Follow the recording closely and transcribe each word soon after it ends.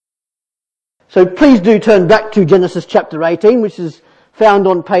So please do turn back to Genesis chapter 18, which is found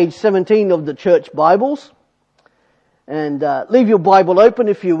on page 17 of the church Bibles. And leave your Bible open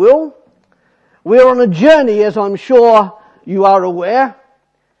if you will. We're on a journey, as I'm sure you are aware,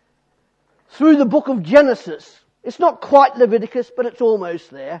 through the book of Genesis. It's not quite Leviticus, but it's almost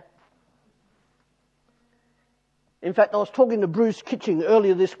there. In fact, I was talking to Bruce Kitching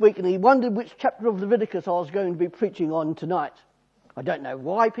earlier this week, and he wondered which chapter of Leviticus I was going to be preaching on tonight. I don't know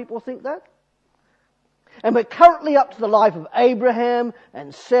why people think that. And we're currently up to the life of Abraham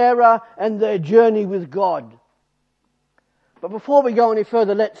and Sarah and their journey with God. But before we go any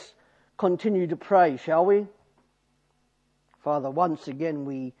further, let's continue to pray, shall we? Father, once again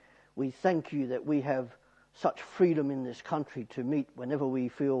we thank you that we have such freedom in this country to meet whenever we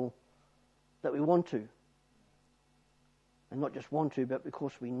feel that we want to. And not just want to, but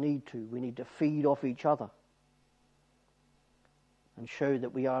because we need to. We need to feed off each other and show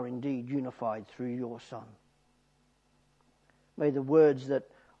that we are indeed unified through your Son. May the words that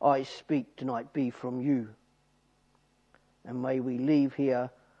I speak tonight be from you. And may we leave here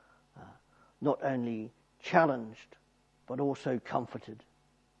not only challenged, but also comforted.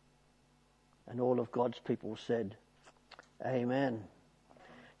 And all of God's people said, Amen.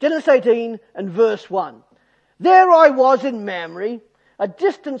 Genesis 18 and verse 1. There I was in Mamre, a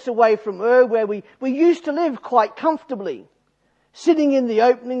distance away from Ur, where we used to live quite comfortably, sitting in the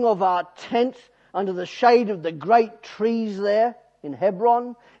opening of our tent under the shade of the great trees there in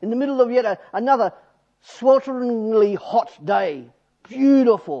Hebron, in the middle of yet another swelteringly hot day.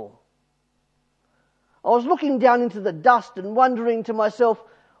 Beautiful. I was looking down into the dust and wondering to myself,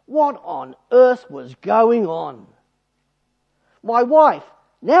 what on earth was going on? My wife,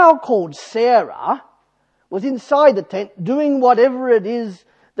 now called Sarah, was inside the tent doing whatever it is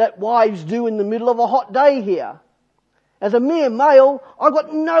that wives do in the middle of a hot day here. As a mere male, I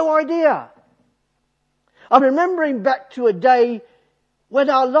got no idea. I'm remembering back to a day when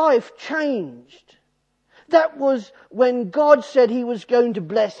our life changed. That was when God said He was going to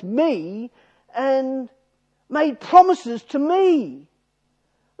bless me and made promises to me.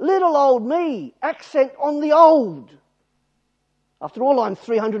 Little old me, accent on the old. After all, I'm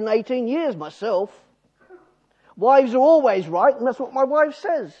 318 years myself. Wives are always right, and that's what my wife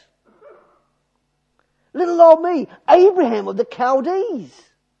says. Little old me, Abraham of the Chaldees.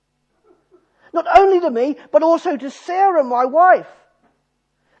 Not only to me, but also to Sarah, my wife.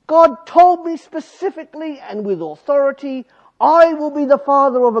 God told me specifically and with authority, I will be the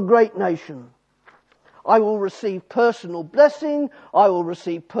father of a great nation. I will receive personal blessing, I will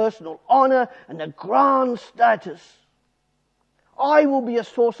receive personal honor and a grand status. I will be a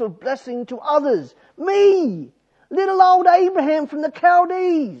source of blessing to others. Me, little old Abraham from the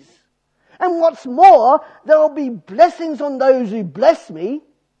Chaldees. And what's more, there will be blessings on those who bless me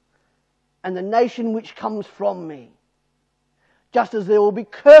and the nation which comes from me. Just as there will be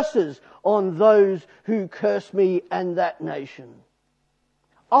curses on those who curse me and that nation.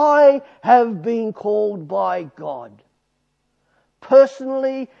 I have been called by God,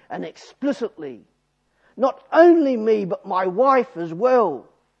 personally and explicitly. Not only me, but my wife as well.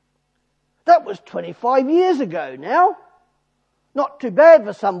 That was 25 years ago now. Not too bad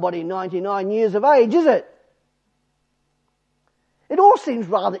for somebody 99 years of age, is it? It all seems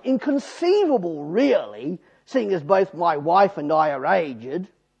rather inconceivable, really, seeing as both my wife and I are aged.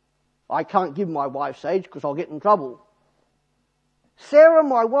 I can't give my wife's age because I'll get in trouble. Sarah,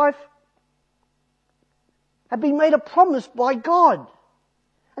 my wife, had been made a promise by God,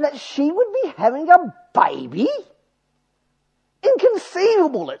 and that she would be having a baby?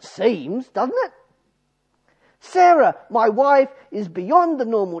 Inconceivable, it seems, doesn't it? Sarah, my wife, is beyond the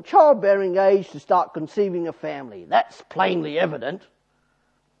normal childbearing age to start conceiving a family. That's plainly evident.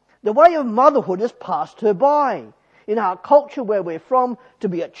 The way of motherhood has passed her by. In our culture where we're from, to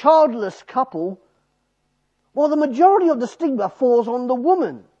be a childless couple, well, the majority of the stigma falls on the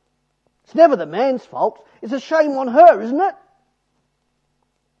woman. It's never the man's fault. It's a shame on her, isn't it?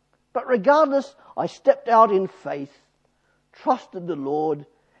 But regardless, I stepped out in faith, trusted the Lord,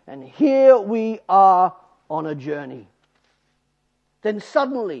 and here we are on a journey. Then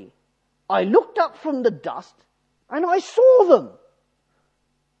suddenly, I looked up from the dust and I saw them.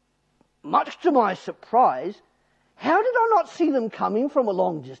 Much to my surprise, how did I not see them coming from a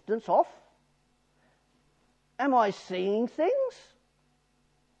long distance off? Am I seeing things?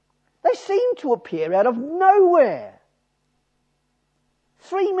 They seem to appear out of nowhere.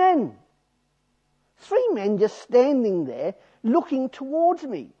 Three men just standing there looking towards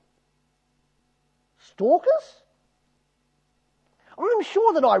me. Stalkers? I'm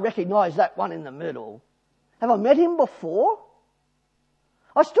sure that I recognise that one in the middle. Have I met him before?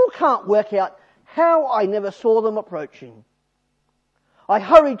 I still can't work out How I never saw them approaching. I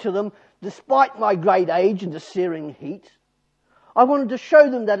hurried to them despite my great age and the searing heat. I wanted to show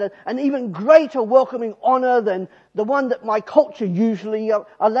them that an even greater welcoming honour than the one that my culture usually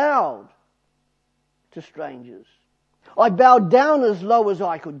allowed to strangers. I bowed down as low as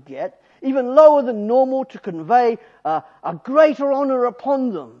I could get, even lower than normal, to convey a greater honour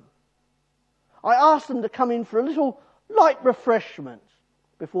upon them. I asked them to come in for a little light refreshment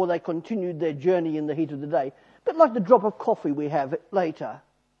before they continued their journey in the heat of the day, a bit like the drop of coffee we have later.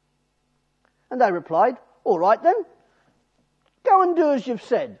 And they replied, "All right then, go and do as you've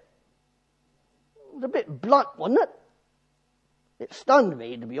said." It was a bit blunt, wasn't it? It stunned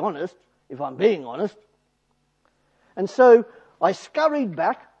me, to be honest, if I'm being honest. And so I scurried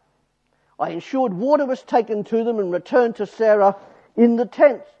back. I ensured water was taken to them and returned to Sarah in the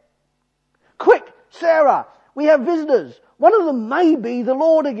tent. "Quick, Sarah, we have visitors. One of them may be the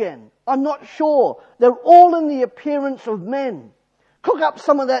Lord again. I'm not sure. They're all in the appearance of men. Cook up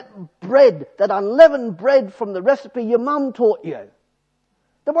some of that bread, that unleavened bread from the recipe your mum taught you.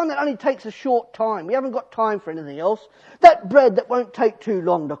 The one that only takes a short time. We haven't got time for anything else. That bread that won't take too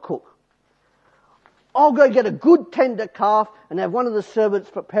long to cook. I'll go get a good tender calf and have one of the servants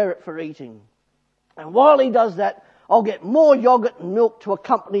prepare it for eating. And while he does that, I'll get more yogurt and milk to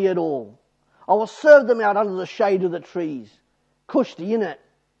accompany it all. I will serve them out under the shade of the trees. Kushti, innit?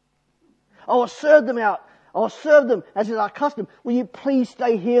 I will serve them out. I will serve them as is our custom. Will you please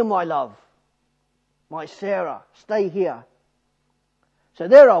stay here, my love? My Sarah, stay here." So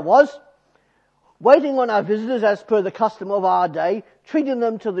there I was, waiting on our visitors as per the custom of our day, treating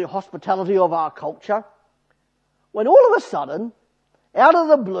them to the hospitality of our culture, when all of a sudden, out of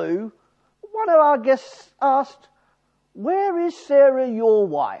the blue, one of our guests asked, "Where is Sarah, your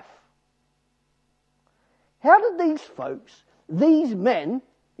wife?" How did these folks, these men,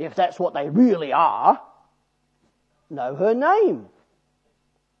 if that's what they really are, know her name?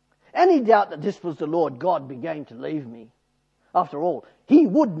 Any doubt that this was the Lord God began to leave me. After all, he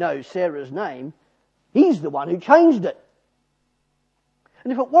would know Sarah's name. He's the one who changed it.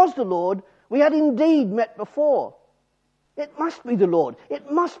 And if it was the Lord, we had indeed met before. It must be the Lord. It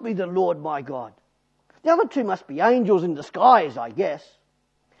must be the Lord my God. The other two must be angels in disguise, I guess.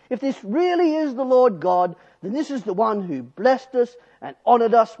 If this really is the Lord God, then this is the one who blessed us and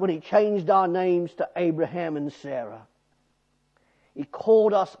honoured us when he changed our names to Abraham and Sarah. He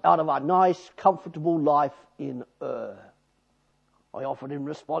called us out of our nice, comfortable life in Ur. I offered in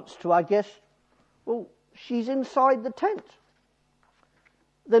response to our guest, "Well, she's inside the tent."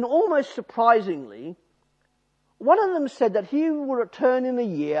 Then almost surprisingly, one of them said that he will return in a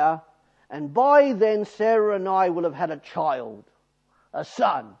year, and by then Sarah and I will have had a child, a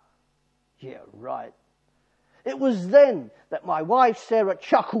son. Yeah, right. It was then that my wife Sarah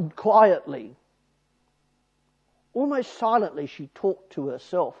chuckled quietly. Almost silently she talked to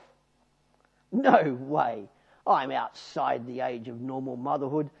herself. "No way. I'm outside the age of normal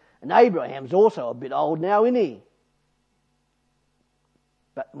motherhood, and Abraham's also a bit old now, isn't he?"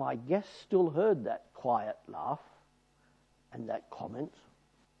 But my guest still heard that quiet laugh and that comment.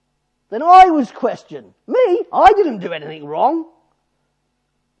 Then I was questioned. Me? I didn't do anything wrong.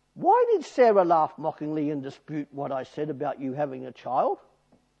 Why did Sarah laugh mockingly and dispute what I said about you having a child?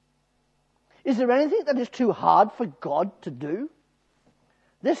 Is there anything that is too hard for God to do?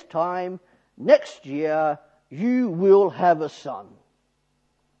 This time, next year, you will have a son.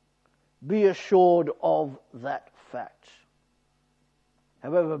 Be assured of that fact.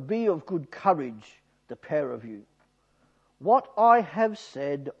 However, be of good courage, the pair of you. What I have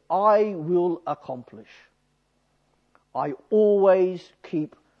said, I will accomplish. I always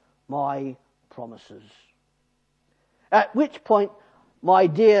keep my promises. At which point, my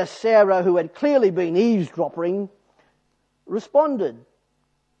dear Sarah, who had clearly been eavesdropping, responded.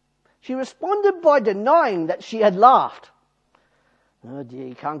 She responded by denying that she had laughed. Oh dear,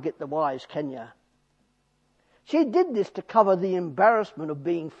 you can't get the wise, can you? She did this to cover the embarrassment of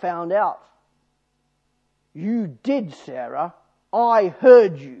being found out. "You did, Sarah. I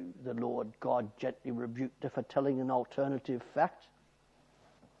heard you," the Lord God gently rebuked her for telling an alternative fact.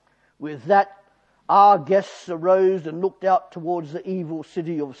 With that, our guests arose and looked out towards the evil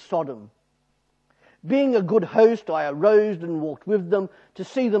city of Sodom. Being a good host, I arose and walked with them to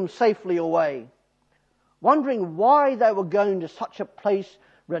see them safely away, wondering why they were going to such a place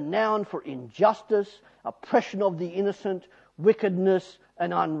renowned for injustice, oppression of the innocent, wickedness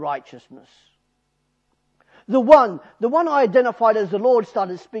and unrighteousness. The one I identified as the Lord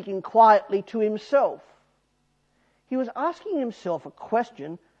started speaking quietly to himself. He was asking himself a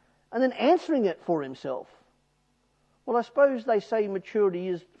question and then answering it for himself. Well, I suppose they say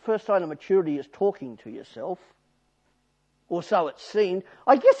first sign of maturity is talking to yourself. Or so it seemed.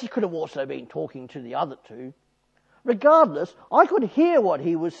 I guess he could have also been talking to the other two. Regardless, I could hear what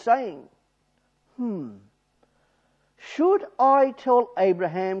he was saying. Should I tell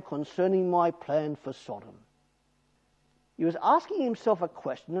Abraham concerning my plan for Sodom? He was asking himself a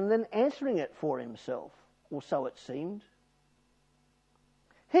question and then answering it for himself, or so it seemed.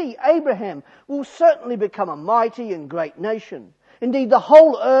 He, Abraham, will certainly become a mighty and great nation. Indeed, the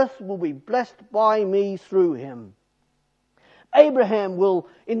whole earth will be blessed by me through him. Abraham will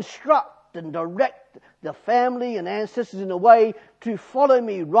instruct and direct the family and ancestors in a way to follow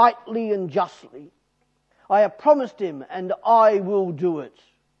me rightly and justly. I have promised him, and I will do it.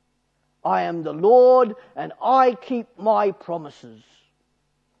 I am the Lord, and I keep my promises.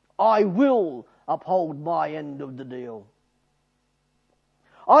 I will uphold my end of the deal.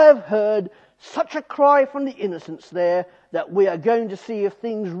 I have heard such a cry from the innocents there that we are going to see if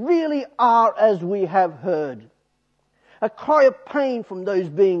things really are as we have heard. A cry of pain from those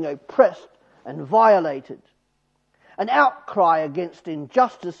being oppressed and violated. An outcry against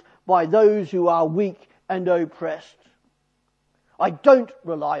injustice by those who are weak and oppressed. I don't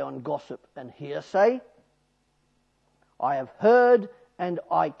rely on gossip and hearsay. I have heard and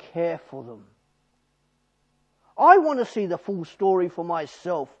I care for them. I want to see the full story for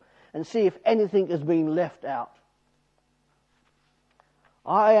myself and see if anything has been left out.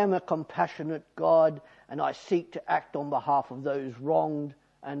 I am a compassionate God, and I seek to act on behalf of those wronged,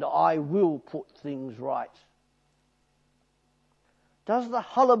 and I will put things right. Does the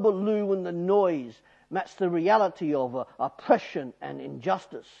hullabaloo and the noise match the reality of oppression and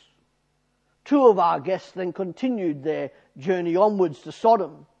injustice? Two of our guests then continued their journey onwards to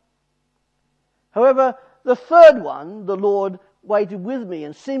Sodom. However, the third one, the Lord waited with me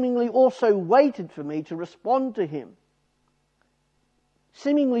and seemingly also waited for me to respond to him.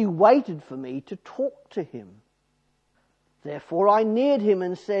 Seemingly waited for me to talk to him. Therefore I neared him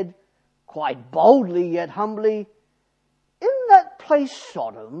and said, quite boldly yet humbly, in that place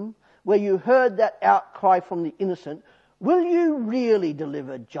Sodom, where you heard that outcry from the innocent, will you really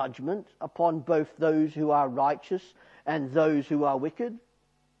deliver judgment upon both those who are righteous and those who are wicked?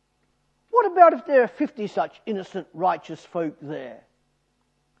 What about if there are 50 such innocent, righteous folk there?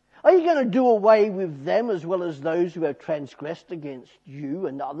 Are you going to do away with them as well as those who have transgressed against you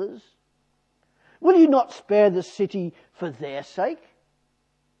and others? Will you not spare the city for their sake?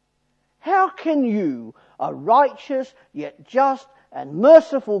 How can you, a righteous yet just and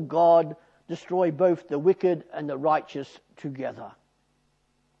merciful God, destroy both the wicked and the righteous together?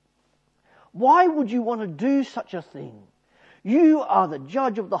 Why would you want to do such a thing? You are the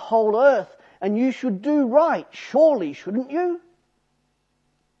judge of the whole earth, and you should do right, surely, shouldn't you?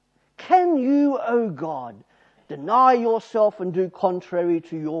 Can you, O God, deny yourself and do contrary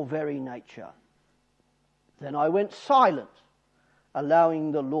to your very nature? Then I went silent,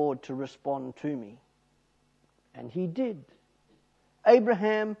 allowing the Lord to respond to me. And he did.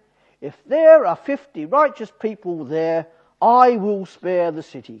 Abraham, if there are 50 righteous people there, I will spare the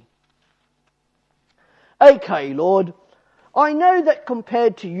city. Okay, Lord, I know that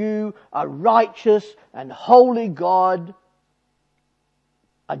compared to you, a righteous and holy God,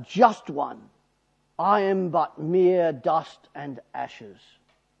 a just one, I am but mere dust and ashes.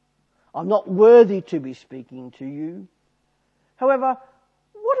 I'm not worthy to be speaking to you. However,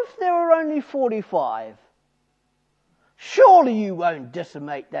 what if there are only 45? Surely you won't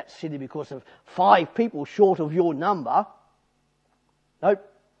decimate that city because of 5 people short of your number. Nope,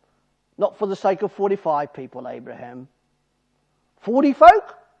 not for the sake of 45 people, Abraham. 40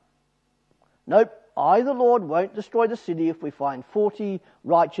 folk? Nope, I, the Lord, won't destroy the city if we find 40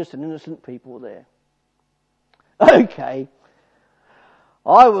 righteous and innocent people there. Okay,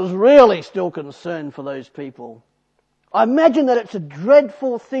 I was really still concerned for those people. I imagine that it's a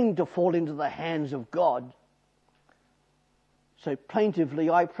dreadful thing to fall into the hands of God. So plaintively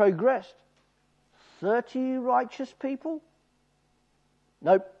I progressed. 30 righteous people?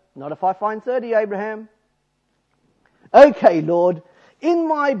 Nope, not if I find 30, Abraham. Okay, Lord, in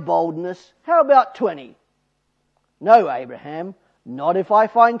my boldness, how about 20? No, Abraham, not if I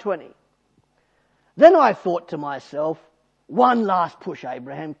find 20. Then I thought to myself, one last push,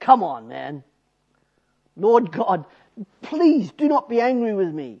 Abraham, come on, man. Lord God, please do not be angry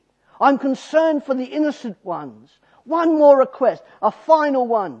with me. I'm concerned for the innocent ones. One more request, a final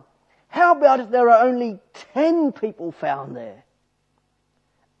one. How about if there are only 10 people found there?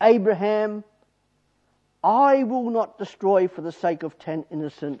 Abraham, I will not destroy for the sake of 10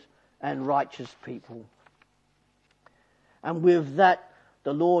 innocent and righteous people. And with that,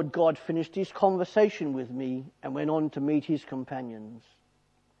 the Lord God finished his conversation with me and went on to meet his companions.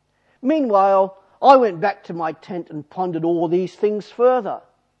 Meanwhile, I went back to my tent and pondered all these things further.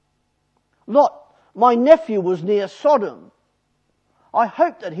 Lot, my nephew, was near Sodom. I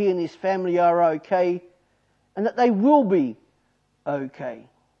hope that he and his family are okay and that they will be okay.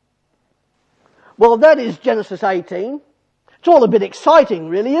 Well, that is Genesis 18. It's all a bit exciting,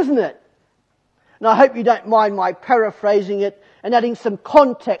 really, isn't it? And I hope you don't mind my paraphrasing it and adding some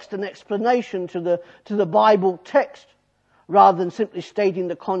context and explanation to the Bible text, rather than simply stating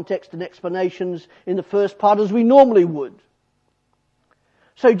the context and explanations in the first part as we normally would.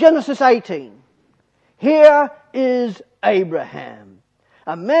 So Genesis 18. Here is Abraham,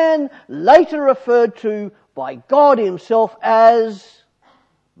 a man later referred to by God himself as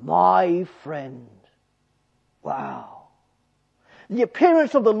my friend. Wow. The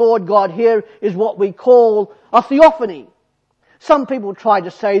appearance of the Lord God here is what we call a theophany. Some people try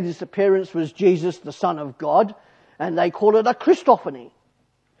to say this appearance was Jesus, the Son of God, and they call it a Christophany.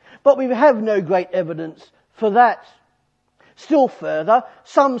 But we have no great evidence for that. Still further,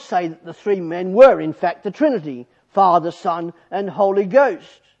 some say that the three men were in fact the Trinity, Father, Son, and Holy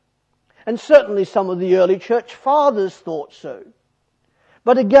Ghost. And certainly some of the early church fathers thought so.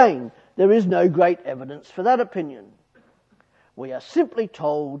 But again, there is no great evidence for that opinion. We are simply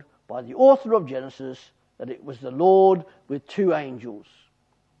told by the author of Genesis that it was the Lord with two angels,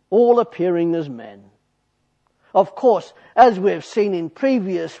 all appearing as men. Of course, as we have seen in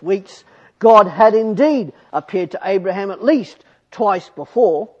previous weeks, God had indeed appeared to Abraham at least twice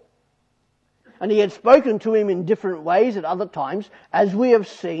before, and he had spoken to him in different ways at other times, as we have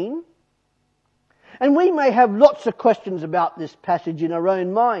seen. And we may have lots of questions about this passage in our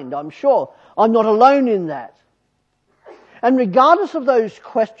own mind, I'm sure. I'm not alone in that. And regardless of those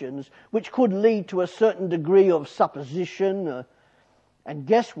questions, which could lead to a certain degree of supposition and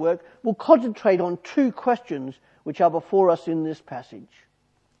guesswork, we'll concentrate on two questions which are before us in this passage.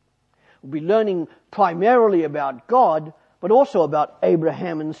 We'll be learning primarily about God, but also about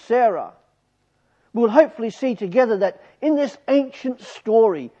Abraham and Sarah. We'll hopefully see together that in this ancient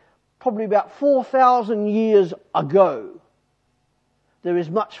story, probably about 4,000 years ago, there is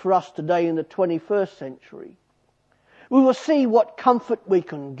much for us today in the 21st century. We will see what comfort we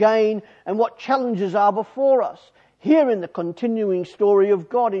can gain and what challenges are before us here in the continuing story of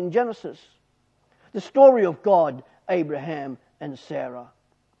God in Genesis. The story of God, Abraham and Sarah.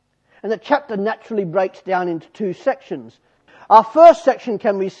 And the chapter naturally breaks down into two sections. Our first section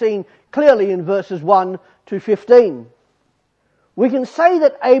can be seen clearly in verses 1 to 15. We can say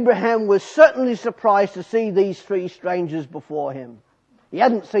that Abraham was certainly surprised to see these three strangers before him. He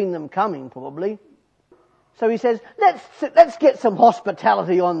hadn't seen them coming, probably. So he says, let's get some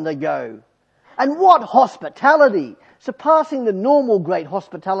hospitality on the go. And what hospitality! Surpassing the normal great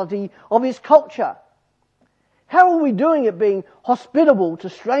hospitality of his culture. How are we doing at being hospitable to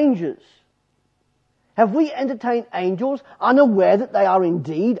strangers? Have we entertained angels unaware that they are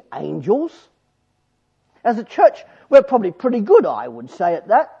indeed angels? As a church, we're probably pretty good, I would say, at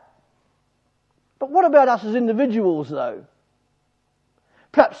that. But what about us as individuals, though?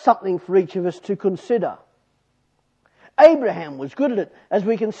 Perhaps something for each of us to consider. Abraham was good at it, as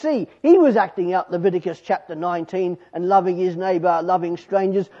we can see. He was acting out Leviticus chapter 19 and loving his neighbour, loving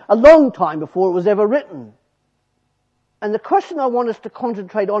strangers, a long time before it was ever written. And the question I want us to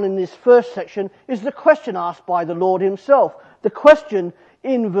concentrate on in this first section is the question asked by the Lord himself. The question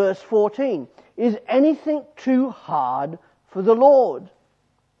in verse 14. Is anything too hard for the Lord?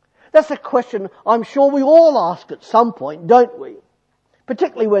 That's a question I'm sure we all ask at some point, don't we?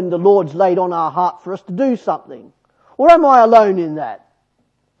 Particularly when the Lord's laid on our heart for us to do something. Or am I alone in that?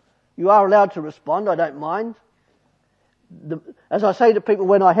 You are allowed to respond, I don't mind. As I say to people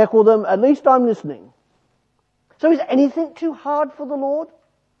when I heckle them, at least I'm listening. So is anything too hard for the Lord?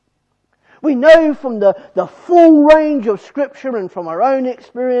 We know from the full range of Scripture and from our own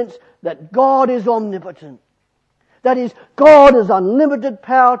experience that God is omnipotent. That is, God has unlimited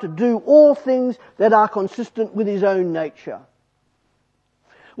power to do all things that are consistent with His own nature.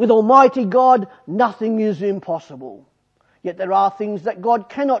 With Almighty God, nothing is impossible. Yet there are things that God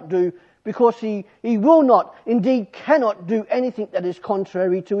cannot do because He will not, indeed cannot do anything that is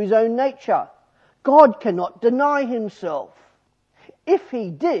contrary to His own nature. God cannot deny Himself. If He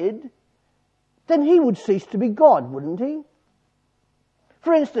did, then He would cease to be God, wouldn't He?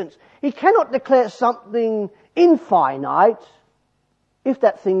 For instance, He cannot declare something infinite if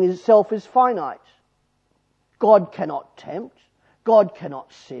that thing itself is finite. God cannot tempt. God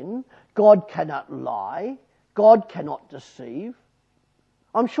cannot sin. God cannot lie. God cannot deceive.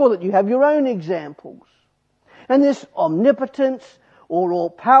 I'm sure that you have your own examples. And this omnipotence or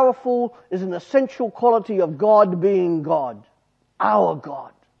all-powerful is an essential quality of God being God. Our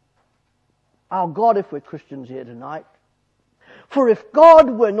God. Our God if we're Christians here tonight. For if God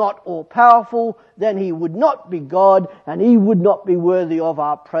were not all-powerful, then he would not be God, and he would not be worthy of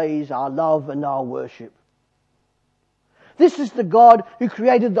our praise, our love, and our worship. This is the God who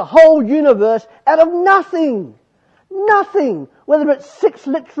created the whole universe out of nothing. Nothing. Whether it's 6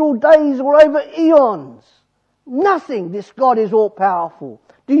 literal days or over eons. Nothing. This God is all-powerful.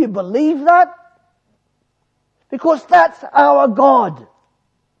 Do you believe that? Because that's our God.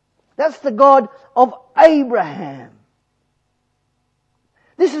 That's the God of Abraham.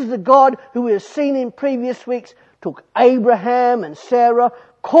 This is the God who we have seen in previous weeks took Abraham and Sarah,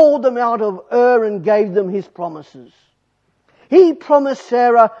 called them out of Ur and gave them his promises. He promised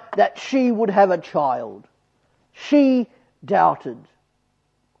Sarah that she would have a child. She doubted.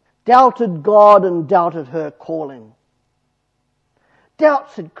 Doubted God and doubted her calling.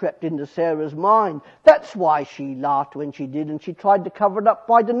 Doubts had crept into Sarah's mind. That's why she laughed when she did, and she tried to cover it up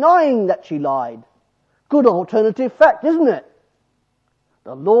by denying that she lied. Good alternative fact, isn't it?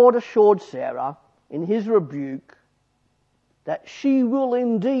 The Lord assured Sarah in his rebuke that she will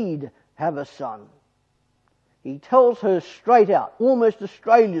indeed have a son. He tells her straight out, almost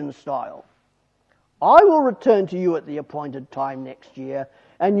Australian style, I will return to you at the appointed time next year,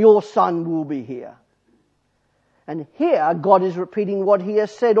 and your son will be here. And here God is repeating what he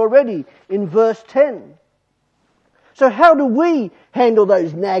has said already in verse 10. So how do we handle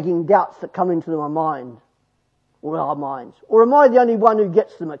those nagging doubts that come into my mind? Or our minds? Or am I the only one who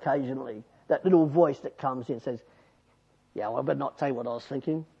gets them occasionally? That little voice that comes in and says, yeah, well, I better not say what I was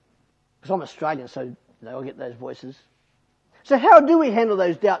thinking. Because I'm Australian, so I get those voices. So how do we handle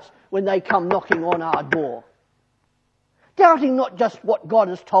those doubts when they come knocking on our door? Doubting not just what God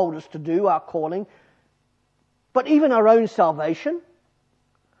has told us to do, our calling, but even our own salvation.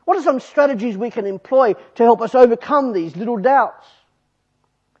 What are some strategies we can employ to help us overcome these little doubts?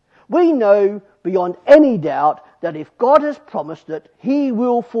 We know beyond any doubt that if God has promised it, he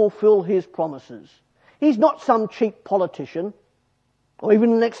will fulfill his promises. He's not some cheap politician or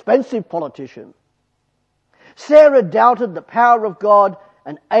even an expensive politician. Sarah doubted the power of God,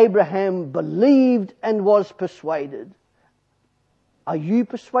 and Abraham believed and was persuaded. Are you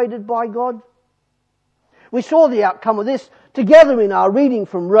persuaded by God? We saw the outcome of this together in our reading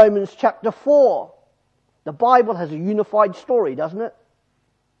from Romans chapter 4. The Bible has a unified story, doesn't it?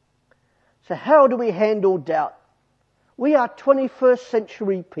 So how do we handle doubt? We are 21st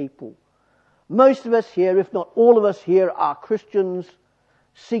century people. Most of us here, if not all of us here, are Christians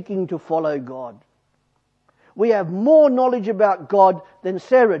seeking to follow God. We have more knowledge about God than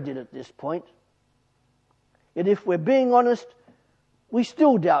Sarah did at this point. Yet if we're being honest, we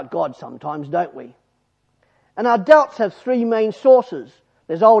still doubt God sometimes, don't we? And our doubts have 3 main sources.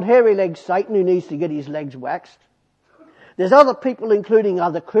 There's old hairy legs Satan who needs to get his legs waxed. There's other people, including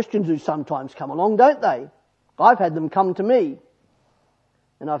other Christians, who sometimes come along, don't they? I've had them come to me.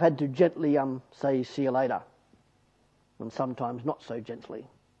 And I've had to gently say, see you later. And sometimes not so gently.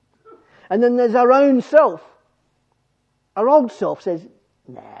 And then there's our own self. Our old self says,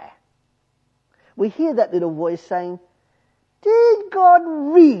 nah. We hear that little voice saying, did God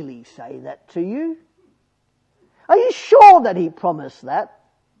really say that to you? Are you sure that he promised that?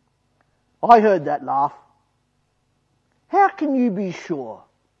 I heard that laugh. How can you be sure?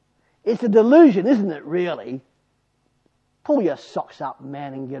 It's a delusion, isn't it, really? Pull your socks up,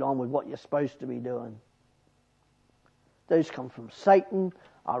 man, and get on with what you're supposed to be doing. Those come from Satan,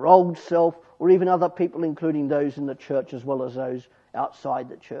 our old self, or even other people, including those in the church as well as those outside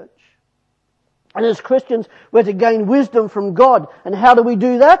the church. And as Christians, we're to gain wisdom from God. And how do we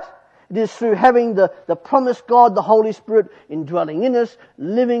do that? It is through having the promised God, the Holy Spirit, indwelling in us,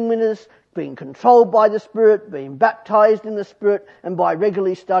 living in us, being controlled by the Spirit, being baptized in the Spirit, and by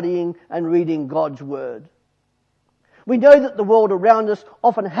regularly studying and reading God's Word. We know that the world around us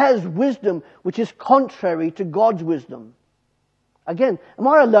often has wisdom which is contrary to God's wisdom. Again, am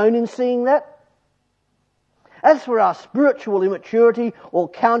I alone in seeing that? As for our spiritual immaturity or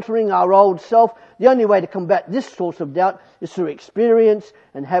countering our old self, the only way to combat this source of doubt is through experience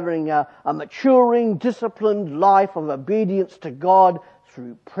and having a maturing, disciplined life of obedience to God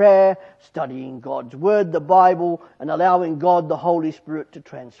through prayer, studying God's Word, the Bible, and allowing God, the Holy Spirit, to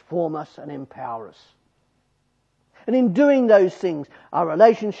transform us and empower us. And in doing those things, our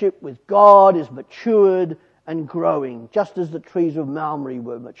relationship with God is matured and growing, just as the trees of Malmry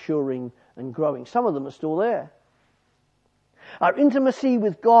were maturing and growing. Some of them are still there. Our intimacy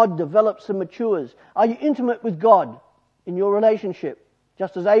with God develops and matures. Are you intimate with God in your relationship,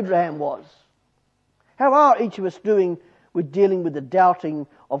 just as Abraham was? How are each of us doing We're dealing with the doubting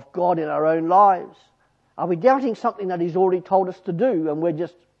of God in our own lives. Are we doubting something that He's already told us to do and we're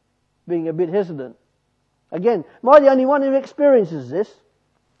just being a bit hesitant? Again, am I the only one who experiences this?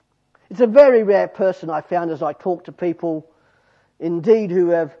 It's a very rare person I found as I talk to people, indeed, who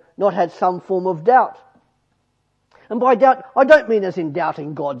have not had some form of doubt. And by doubt, I don't mean as in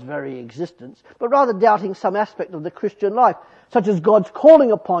doubting God's very existence, but rather doubting some aspect of the Christian life, such as God's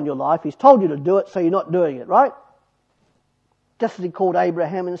calling upon your life. He's told you to do it, so you're not doing it, right? Just as He called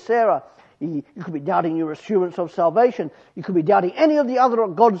Abraham and Sarah. You could be doubting your assurance of salvation. You could be doubting any of the other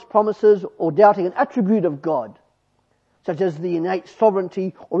of God's promises, or doubting an attribute of God, such as the innate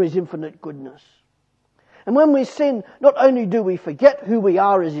sovereignty or His infinite goodness. And when we sin, not only do we forget who we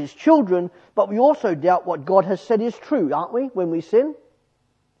are as His children, but we also doubt what God has said is true, aren't we, when we sin?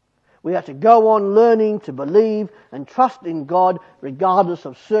 We have to go on learning to believe and trust in God regardless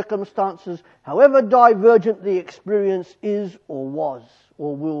of circumstances, however divergent the experience is or was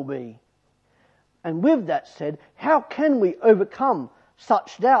or will be. And with that said, how can we overcome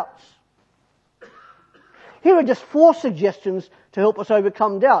such doubts? Here are just 4 suggestions to help us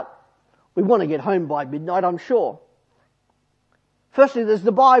overcome doubt. We want to get home by midnight, I'm sure. Firstly, there's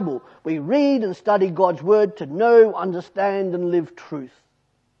the Bible. We read and study God's Word to know, understand and live truth.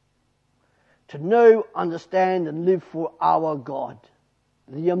 To know, understand and live for our God.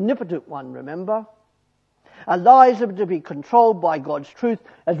 The omnipotent one, remember? Our lives are to be controlled by God's truth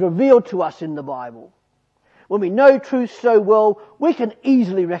as revealed to us in the Bible. When we know truth so well, we can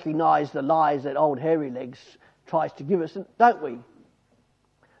easily recognize the lies that old hairy legs tries to give us, don't we?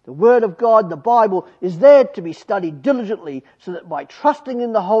 The Word of God, the Bible, is there to be studied diligently so that by trusting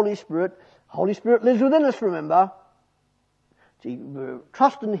in the Holy Spirit lives within us, remember, to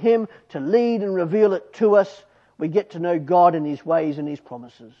trust in Him to lead and reveal it to us, we get to know God and His ways and His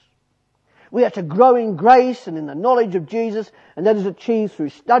promises. We are to grow in grace and in the knowledge of Jesus, and that is achieved through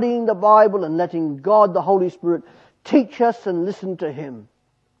studying the Bible and letting God, the Holy Spirit, teach us and listen to Him.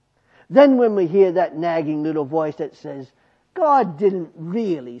 Then when we hear that nagging little voice that says, God didn't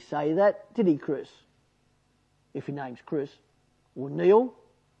really say that, did He, Chris? If your name's Chris, or Neil,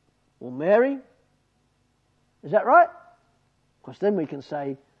 or Mary. Is that right? Because then we can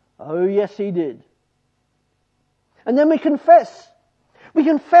say, oh yes, He did. And then we confess. We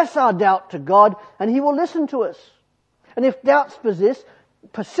confess our doubt to God and He will listen to us. And if doubts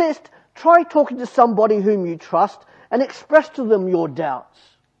persist, try talking to somebody whom you trust and express to them your doubts.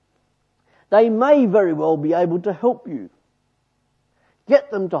 They may very well be able to help you.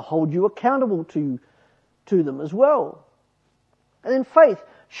 Get them to hold you accountable to them as well. And in faith,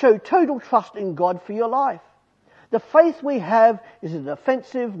 show total trust in God for your life. The faith we have is a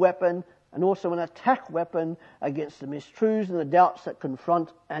defensive weapon and also an attack weapon against the mistruths and the doubts that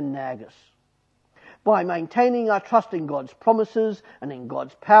confront and nag us. By maintaining our trust in God's promises and in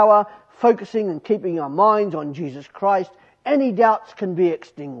God's power, focusing and keeping our minds on Jesus Christ, any doubts can be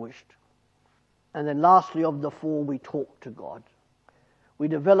extinguished. And then lastly, of the 4, we talk to God. We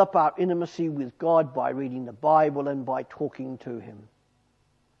develop our intimacy with God by reading the Bible and by talking to Him.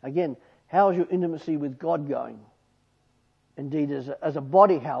 Again, how's your intimacy with God going? Indeed, as a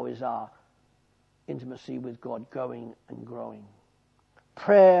body, how is our intimacy with God going and growing?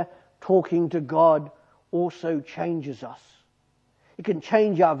 Prayer, talking to God, also changes us. It can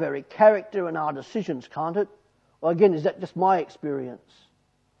change our very character and our decisions, can't it? Well, again, is that just my experience?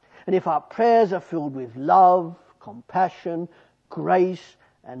 And if our prayers are filled with love, compassion, grace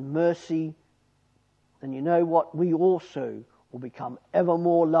and mercy, then you know what? We also will become ever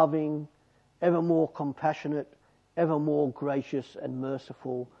more loving, ever more compassionate, ever more gracious and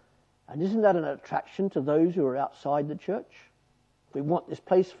merciful. And isn't that an attraction to those who are outside the church? We want this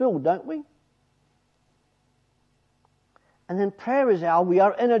place filled, don't we? And then prayer is how we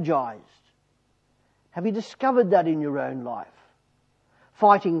are energized. Have you discovered that in your own life?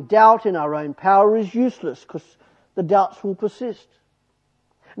 Fighting doubt in our own power is useless because the doubts will persist.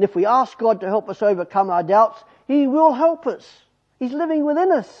 And if we ask God to help us overcome our doubts, He will help us. He's living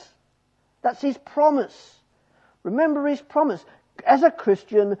within us. That's His promise. Remember His promise. As a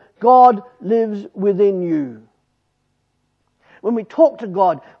Christian, God lives within you. When we talk to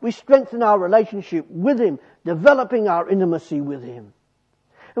God, we strengthen our relationship with Him, developing our intimacy with Him.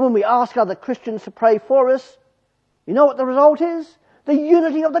 And when we ask other Christians to pray for us, you know what the result is? The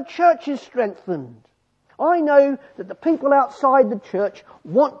unity of the church is strengthened. I know that the people outside the church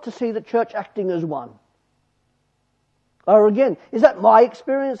want to see the church acting as one. Or again, is that my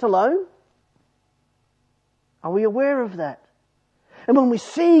experience alone? Are we aware of that? And when we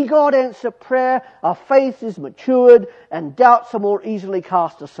see God answer prayer, our faith is matured and doubts are more easily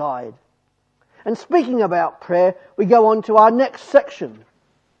cast aside. And speaking about prayer, we go on to our next section.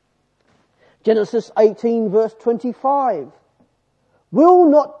 Genesis 18 verse 25. Will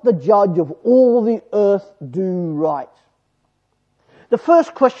not the judge of all the earth do right? The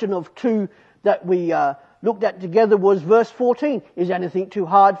first question of two that we looked at together was verse 14. Is anything too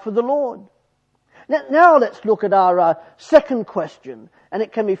hard for the Lord? Now let's look at our second question, and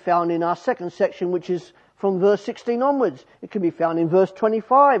it can be found in our second section, which is from verse 16 onwards. It can be found in verse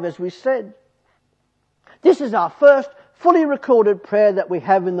 25, as we said. This is our first fully recorded prayer that we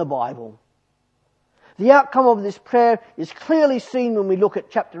have in the Bible. The outcome of this prayer is clearly seen when we look at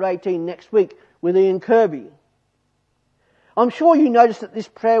chapter 18 next week with Ian Kirby. I'm sure you noticed that this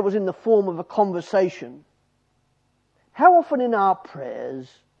prayer was in the form of a conversation. How often in our prayers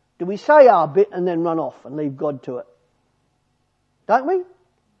do we say our bit and then run off and leave God to it? Don't we?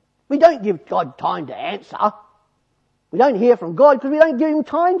 We don't give God time to answer. We don't hear from God because we don't give Him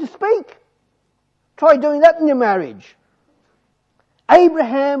time to speak. Try doing that in your marriage.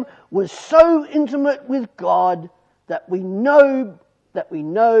 Abraham was so intimate with God that we know that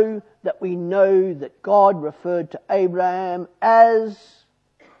God referred to Abraham as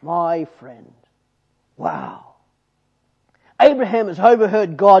my friend. Wow. Abraham has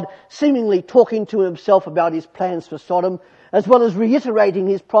overheard God seemingly talking to himself about his plans for Sodom, as well as reiterating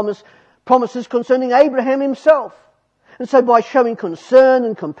his promises concerning Abraham himself. And so by showing concern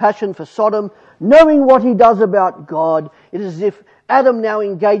and compassion for Sodom, knowing what he does about God, it is as if Adam now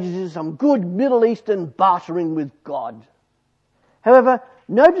engages in some good Middle Eastern bartering with God. However,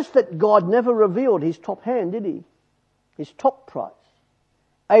 notice that God never revealed his top hand, did he? His top price.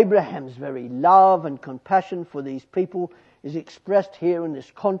 Abraham's very love and compassion for these people is expressed here in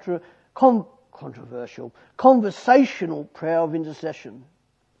this conversational prayer of intercession.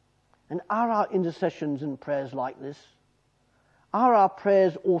 And are our intercessions and prayers like this? Are our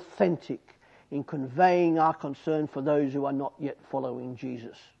prayers authentic in conveying our concern for those who are not yet following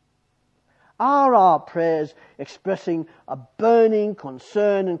Jesus? Are our prayers expressing a burning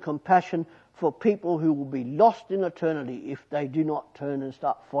concern and compassion for people who will be lost in eternity if they do not turn and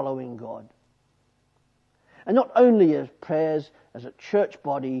start following God? And not only as prayers as a church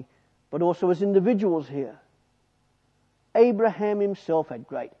body, but also as individuals here. Abraham himself had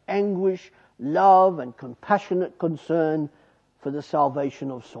great anguish, love and compassionate concern for the salvation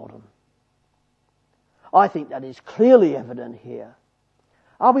of Sodom. I think that is clearly evident here.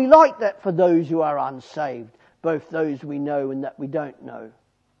 Are we like that for those who are unsaved, both those we know and that we don't know?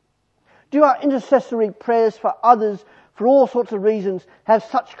 Do our intercessory prayers for others, for all sorts of reasons, have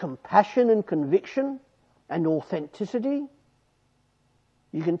such compassion and conviction and authenticity?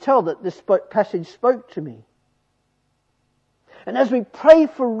 You can tell that this passage spoke to me. And as we pray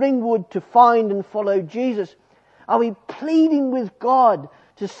for Ringwood to find and follow Jesus, are we pleading with God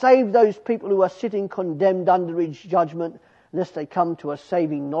to save those people who are sitting condemned under His judgment lest they come to a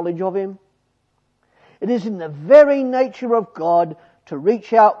saving knowledge of Him? It is in the very nature of God to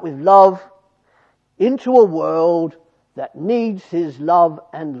reach out with love into a world that needs His love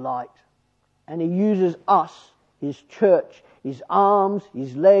and light. And He uses us, His church, His arms,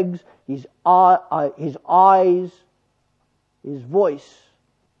 His legs, His eyes, His voice.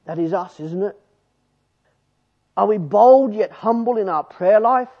 That is us, isn't it? Are we bold yet humble in our prayer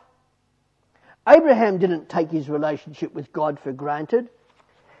life? Abraham didn't take his relationship with God for granted.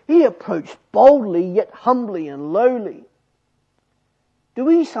 He approached boldly yet humbly and lowly. Do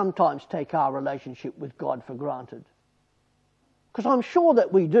we sometimes take our relationship with God for granted? Because I'm sure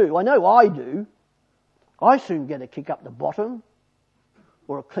that we do. I know I do. I soon get a kick up the bottom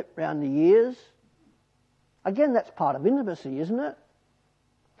or a clip round the ears. Again, that's part of intimacy, isn't it?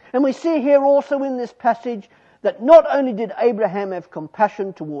 And we see here also in this passage that not only did Abraham have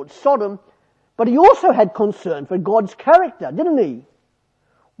compassion towards Sodom, but he also had concern for God's character, didn't he?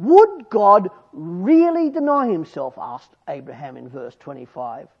 Would God really deny Himself, asked Abraham in verse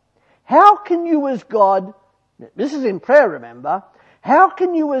 25. How can you as God, this is in prayer, remember, how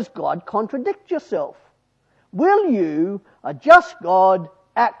can you as God contradict yourself? Will you, a just God,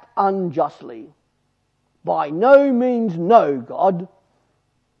 act unjustly? By no means no, God.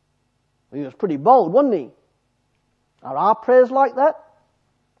 He was pretty bold, wasn't he? Are our prayers like that?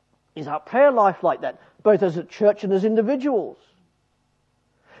 Is our prayer life like that, both as a church and as individuals?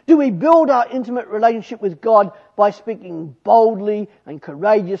 Do we build our intimate relationship with God by speaking boldly and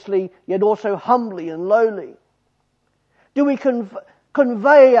courageously, yet also humbly and lowly? Do we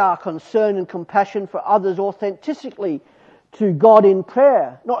convey our concern and compassion for others authentically to God in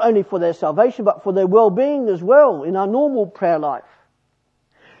prayer, not only for their salvation, but for their well-being as well in our normal prayer life?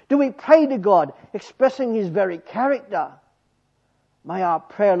 Do we pray to God, expressing His very character? May our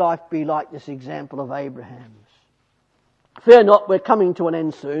prayer life be like this example of Abraham's. Fear not, we're coming to an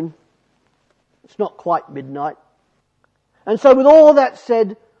end soon. It's not quite midnight. And so with all that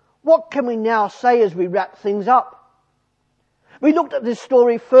said, what can we now say as we wrap things up? We looked at this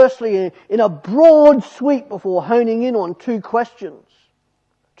story firstly in a broad sweep before honing in on two questions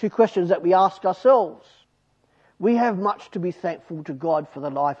that we ask ourselves. We have much to be thankful to God for the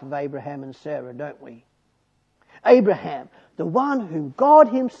life of Abraham and Sarah, don't we? Abraham, the one whom God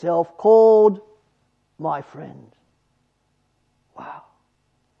himself called my friend. Wow.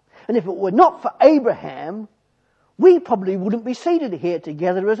 And if it were not for Abraham, we probably wouldn't be seated here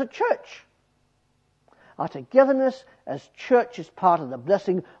together as a church. Our togetherness as church is part of the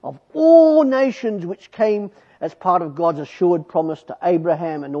blessing of all nations which came as part of God's assured promise to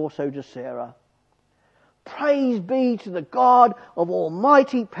Abraham and also to Sarah. Praise be to the God of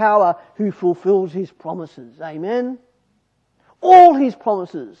almighty power who fulfills his promises. Amen. All his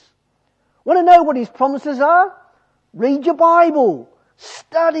promises. Want to know what his promises are? Read your Bible.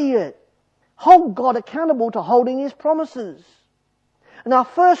 Study it. Hold God accountable to holding his promises. And our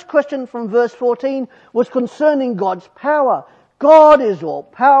first question from verse 14 was concerning God's power. God is all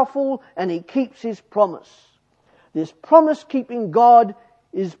powerful and he keeps his promise. This promise-keeping God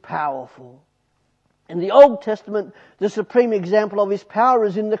is powerful. In the Old Testament, the supreme example of his power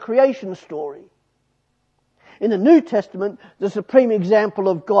is in the creation story. In the New Testament, the supreme example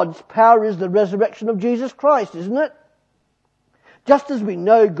of God's power is the resurrection of Jesus Christ, isn't it? Just as we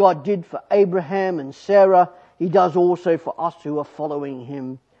know God did for Abraham and Sarah, he does also for us who are following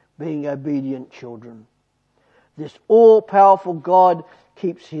him, being obedient children. This all-powerful God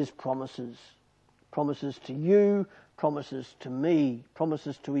keeps his promises. Promises to you, promises to me,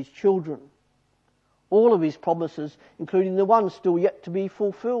 promises to his children. All of his promises, including the ones still yet to be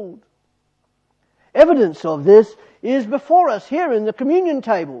fulfilled. Evidence of this is before us here in the communion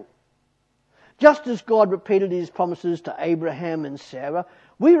table. Just as God repeated his promises to Abraham and Sarah,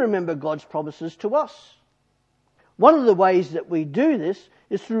 we remember God's promises to us. One of the ways that we do this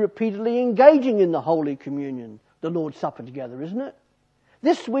is through repeatedly engaging in the Holy Communion, the Lord's Supper together, isn't it?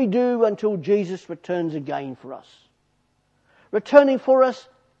 This we do until Jesus returns again for us. Returning for us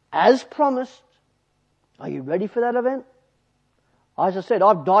as promised. Are you ready for that event? As I said,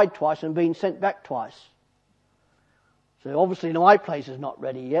 I've died twice and been sent back twice. So obviously my place is not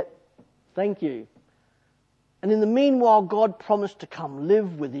ready yet. Thank you. And in the meanwhile, God promised to come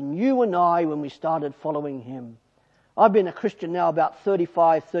live within you and I when we started following him. I've been a Christian now about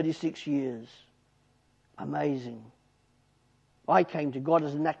 35, 36 years. Amazing. I came to God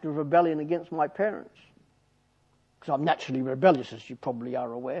as an act of rebellion against my parents. Because I'm naturally rebellious, as you probably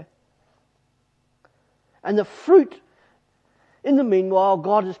are aware. And the fruit, in the meanwhile,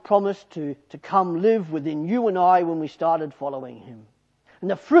 God has promised to come live within you and I when we started following him. And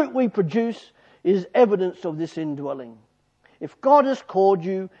the fruit we produce is evidence of this indwelling. If God has called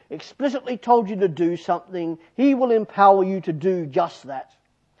you, explicitly told you to do something, he will empower you to do just that.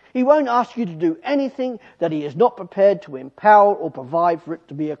 He won't ask you to do anything that he is not prepared to empower or provide for it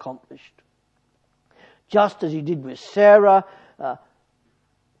to be accomplished. Just as he did with Sarah,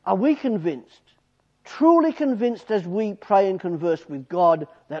 are we convinced, truly convinced as we pray and converse with God,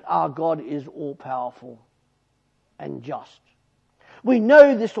 that our God is all-powerful and just? We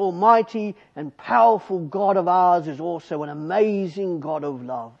know this almighty and powerful God of ours is also an amazing God of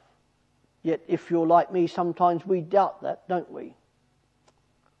love. Yet if you're like me, sometimes we doubt that, don't we?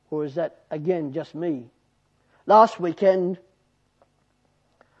 Or is that, again, just me? Last weekend,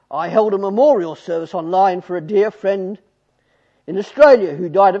 I held a memorial service online for a dear friend in Australia who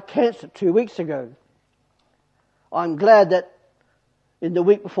died of cancer 2 weeks ago. I'm glad that in the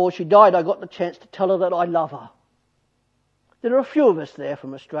week before she died, I got the chance to tell her that I love her. There are a few of us there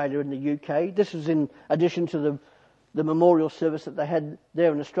from Australia and the UK. This was in addition to the memorial service that they had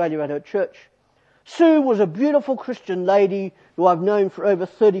there in Australia at her church. Sue was a beautiful Christian lady who I've known for over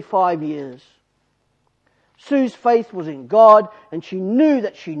 35 years. Sue's faith was in God, and she knew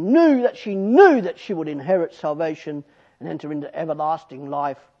that she would inherit salvation and enter into everlasting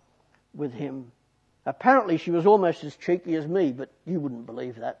life with him. Apparently she was almost as cheeky as me, but you wouldn't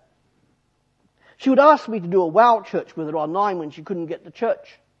believe that. She would ask me to do a wow church with her online when she couldn't get to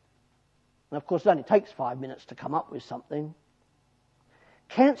church. And of course it only takes 5 minutes to come up with something.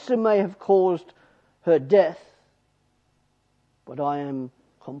 Cancer may have caused her death, but I am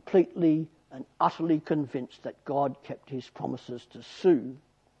completely and utterly convinced that God kept his promises to Sue.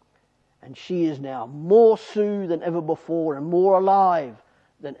 And she is now more Sue than ever before and more alive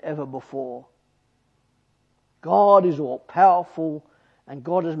than ever before. God is all powerful, and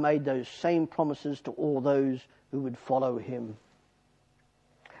God has made those same promises to all those who would follow him.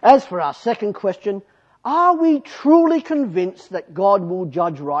 As for our second question, are we truly convinced that God will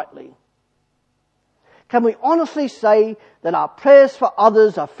judge rightly? Can we honestly say that our prayers for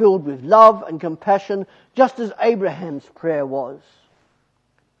others are filled with love and compassion, just as Abraham's prayer was?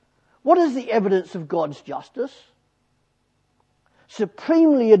 What is the evidence of God's justice?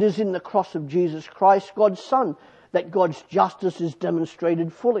 Supremely, it is in the cross of Jesus Christ, God's Son, that God's justice is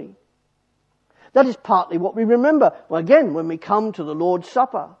demonstrated fully. That is partly what we remember, again, when we come to the Lord's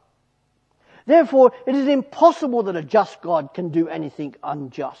Supper. Therefore, it is impossible that a just God can do anything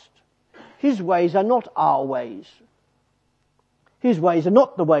unjust. His ways are not our ways. His ways are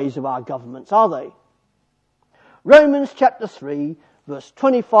not the ways of our governments, are they? Romans chapter 3, verse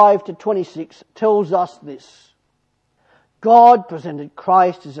 25 to 26 tells us this. God presented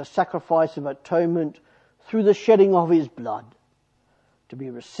Christ as a sacrifice of atonement through the shedding of his blood, to be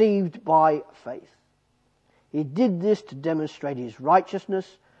received by faith. He did this to demonstrate his righteousness,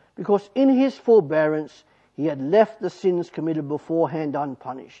 because in his forbearance he had left the sins committed beforehand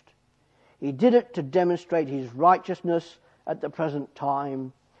unpunished. He did it to demonstrate his righteousness at the present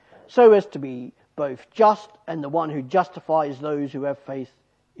time, so as to be both just and the one who justifies those who have faith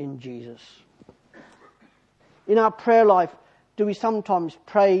in Jesus. In our prayer life, do we sometimes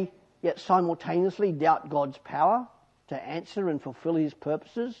pray yet simultaneously doubt God's power to answer and fulfill his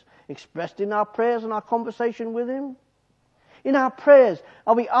purposes expressed in our prayers and our conversation with him? In our prayers,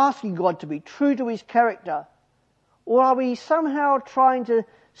 are we asking God to be true to his character, or are we somehow trying to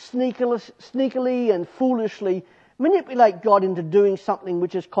sneakily and foolishly manipulate God into doing something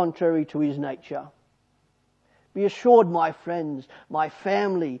which is contrary to his nature? Be assured, my friends, my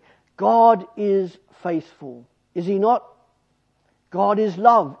family, God is faithful. Is he not? God is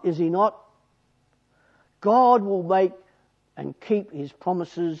love, is he not? God will make and keep his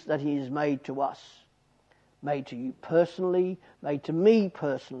promises that he has made to us. Made to you personally, made to me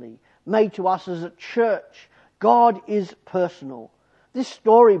personally, made to us as a church. God is personal. This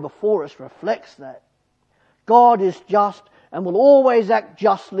story before us reflects that. God is just and will always act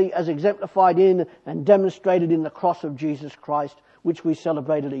justly, as exemplified in and demonstrated in the cross of Jesus Christ, which we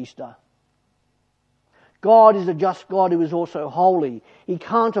celebrate at Easter. God is a just God who is also holy. He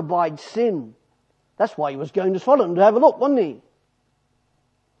can't abide sin. That's why he was going to Sodom to have a look, wasn't he?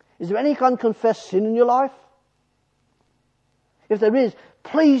 Is there any unconfessed sin in your life? If there is,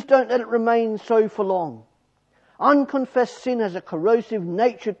 please don't let it remain so for long. Unconfessed sin has a corrosive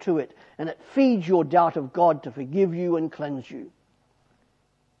nature to it, and it feeds your doubt of God to forgive you and cleanse you.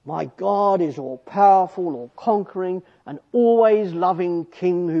 My God is all-powerful, all-conquering, and always loving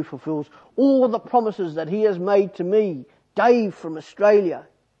King who fulfills all the promises that he has made to me, Dave from Australia.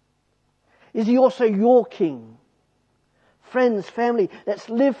 Is he also your King? Friends, family, let's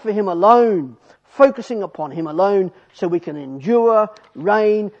live for him alone, focusing upon him alone, so we can endure,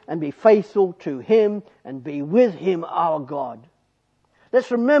 reign, and be faithful to him and be with him, our God.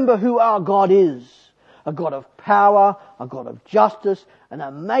 Let's remember who our God is. A God of power, a God of justice, an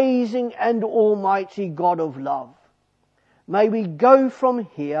amazing and almighty God of love. May we go from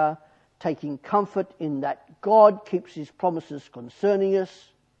here taking comfort in that God keeps his promises concerning us,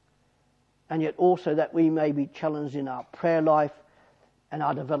 and yet also that we may be challenged in our prayer life and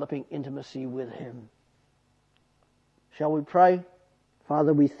our developing intimacy with him. Shall we pray?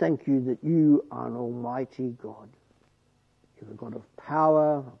 Father, we thank you that you are an almighty God. You're a God of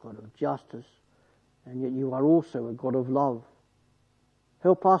power, a God of justice, and yet you are also a God of love.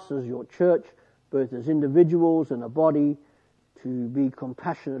 Help us as your church, both as individuals and a body, to be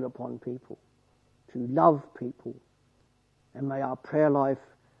compassionate upon people, to love people, and may our prayer life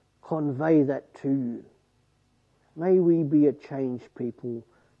convey that to you. May we be a changed people,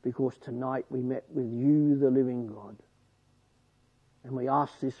 because tonight we met with you, the living God. And we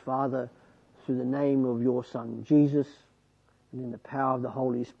ask this, Father, through the name of your Son, Jesus, and in the power of the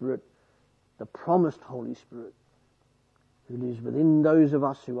Holy Spirit, the promised Holy Spirit, who lives within those of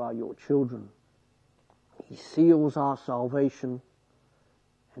us who are your children. He seals our salvation,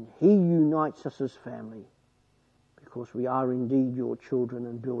 and he unites us as family, because we are indeed your children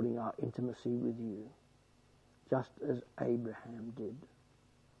and building our intimacy with you, just as Abraham did.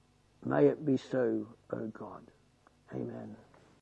 May it be so, O God. Amen.